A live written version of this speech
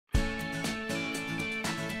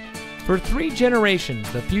For 3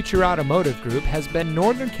 generations, the Future Automotive Group has been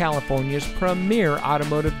Northern California's premier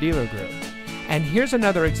automotive dealer group. And here's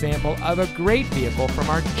another example of a great vehicle from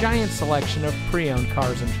our giant selection of pre-owned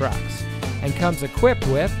cars and trucks. And comes equipped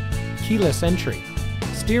with keyless entry,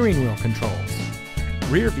 steering wheel controls,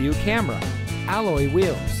 rear view camera, alloy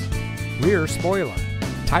wheels, rear spoiler,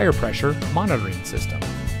 tire pressure monitoring system,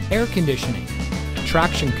 air conditioning,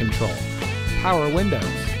 traction control, power windows,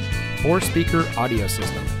 4-speaker audio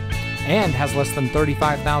system, and has less than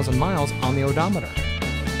 35,000 miles on the odometer.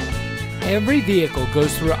 Every vehicle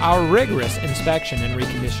goes through our rigorous inspection and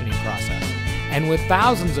reconditioning process. And with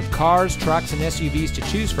thousands of cars, trucks, and SUVs to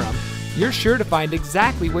choose from, you're sure to find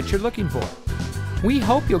exactly what you're looking for. We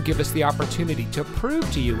hope you'll give us the opportunity to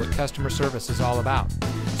prove to you what customer service is all about.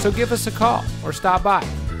 So give us a call or stop by.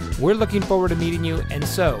 We're looking forward to meeting you, and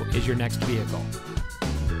so is your next vehicle.